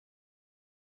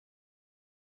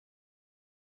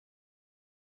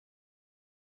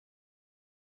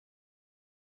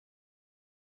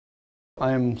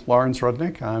I am Lawrence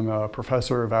Rudnick. I'm a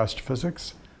professor of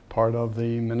astrophysics, part of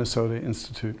the Minnesota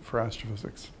Institute for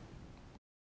Astrophysics.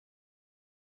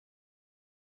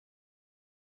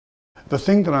 The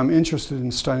thing that I'm interested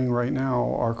in studying right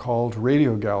now are called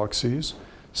radio galaxies.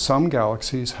 Some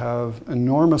galaxies have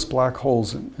enormous black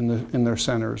holes in their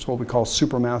centers, what we call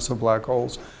supermassive black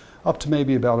holes, up to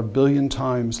maybe about 1 billion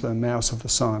times the mass of the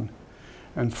sun.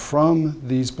 And from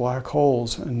these black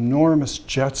holes, enormous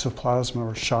jets of plasma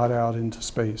are shot out into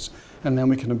space, and then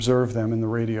we can observe them in the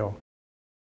radio.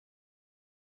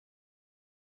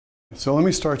 So let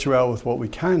me start you out with what we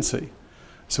can see.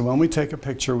 So when we take a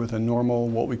picture with a normal,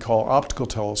 what we call optical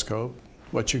telescope,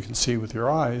 what you can see with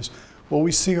your eyes, what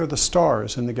we see are the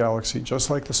stars in the galaxy, just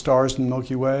like the stars in the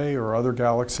Milky Way or other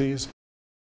galaxies.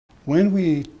 When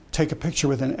we take a picture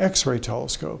with an X-ray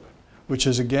telescope, which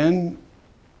is again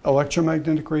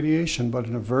electromagnetic radiation, but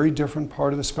in a very different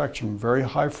part of the spectrum, very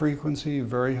high frequency,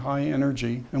 very high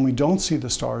energy, and we don't see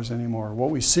the stars anymore. What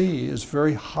we see is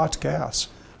very hot gas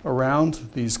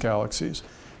around these galaxies.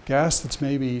 Gas that's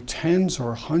maybe tens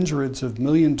or hundreds of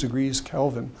million degrees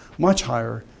Kelvin, much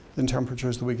higher than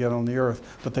temperatures that we get on the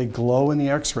Earth, but they glow in the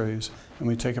X-rays, and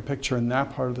we take a picture in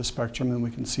that part of the spectrum and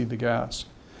we can see the gas.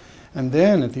 And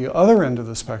then at the other end of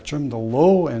the spectrum, the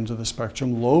low end of the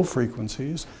spectrum, low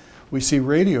frequencies, we see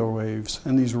radio waves,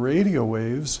 and these radio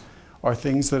waves are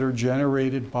things that are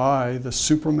generated by the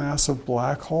supermassive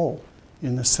black hole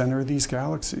in the center of these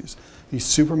galaxies. These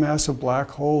supermassive black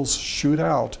holes shoot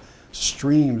out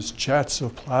streams, jets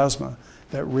of plasma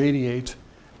that radiate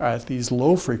at these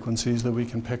low frequencies that we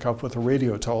can pick up with a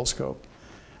radio telescope.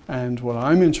 And what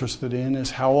I'm interested in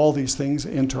is how all these things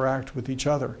interact with each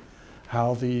other,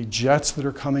 how the jets that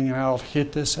are coming out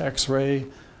hit this X-ray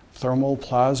thermal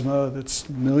plasma that's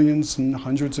millions and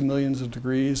hundreds of millions of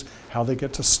degrees, how they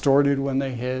get distorted when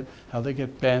they hit, how they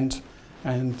get bent,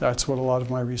 and that's what a lot of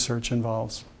my research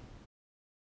involves.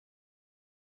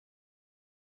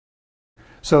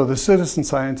 So the citizen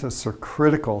scientists are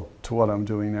critical to what I'm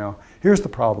doing now. Here's the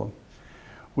problem.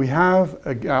 We have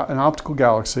an optical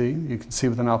galaxy, you can see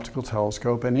with an optical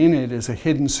telescope, and in it is a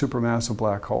hidden supermassive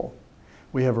black hole.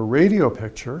 We have a radio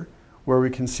picture where we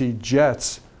can see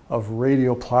jets of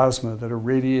radio plasma that are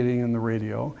radiating in the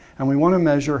radio, and we want to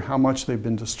measure how much they've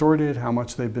been distorted, how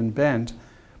much they've been bent,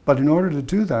 but in order to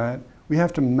do that, we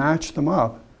have to match them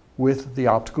up with the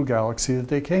optical galaxy that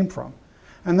they came from.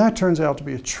 And that turns out to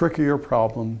be a trickier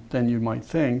problem than you might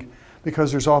think,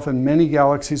 because there's often many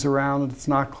galaxies around and it's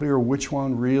not clear which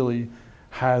one really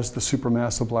has the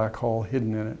supermassive black hole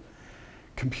hidden in it.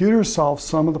 Computers solve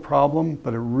some of the problem,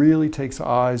 but it really takes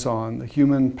eyes on the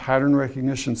human pattern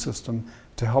recognition system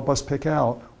to help us pick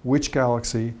out which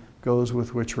galaxy goes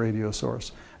with which radio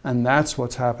source. And that's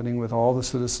what's happening with all the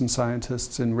citizen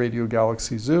scientists in Radio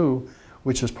Galaxy Zoo,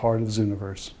 which is part of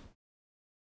Zooniverse.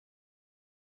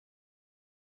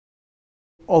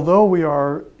 Although we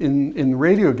are in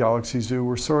Radio Galaxy Zoo,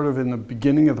 we're sort of in the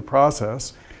beginning of the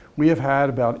process. We have had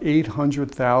about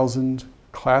 800,000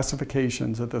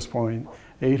 classifications at this point,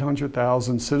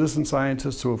 800,000 citizen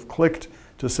scientists who have clicked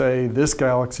to say this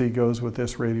galaxy goes with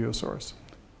this radio source.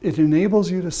 It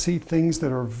enables you to see things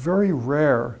that are very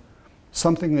rare,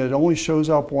 something that only shows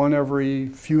up one every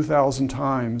few thousand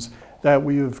times that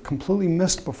we have completely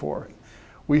missed before.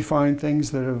 We find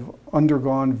things that have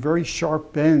undergone very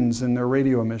sharp bends in their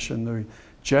radio emission. The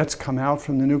jets come out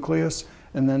from the nucleus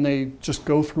and then they just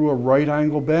go through a right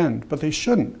angle bend, but they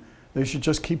shouldn't. They should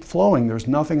just keep flowing. There's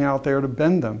nothing out there to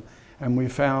bend them. And we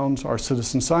found, our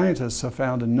citizen scientists have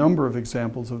found a number of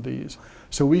examples of these.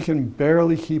 So we can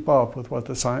barely keep up with what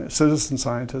the citizen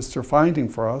scientists are finding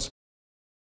for us.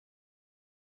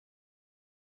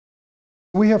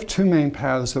 We have two main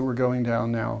paths that we're going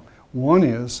down now. One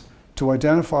is to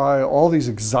identify all these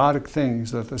exotic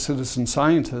things that the citizen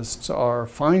scientists are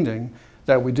finding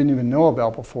that we didn't even know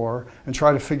about before and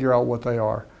try to figure out what they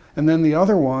are. And then the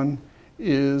other one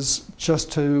is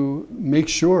just to make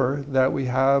sure that we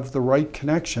have the right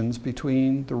connections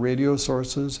between the radio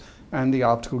sources and the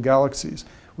optical galaxies.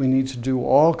 We need to do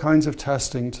all kinds of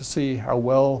testing to see how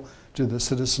well do the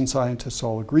citizen scientists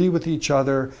all agree with each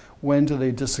other, when do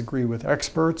they disagree with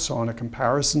experts on a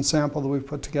comparison sample that we've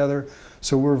put together.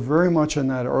 So we're very much in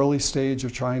that early stage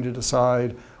of trying to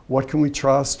decide what can we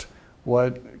trust,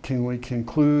 what can we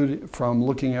conclude from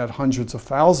looking at hundreds of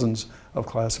thousands of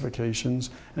classifications,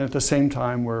 and at the same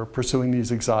time we're pursuing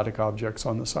these exotic objects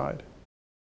on the side.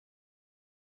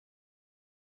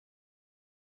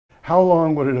 How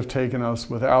long would it have taken us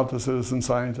without the citizen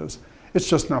scientists? It's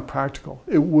just not practical.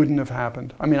 It wouldn't have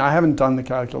happened. I mean, I haven't done the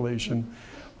calculation,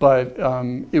 but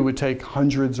it would take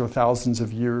hundreds or thousands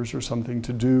of years or something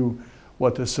to do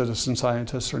what the citizen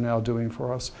scientists are now doing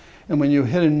for us. And when you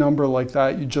hit a number like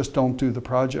that, you just don't do the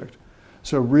project.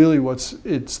 So really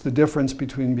it's the difference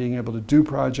between being able to do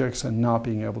projects and not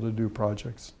being able to do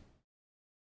projects.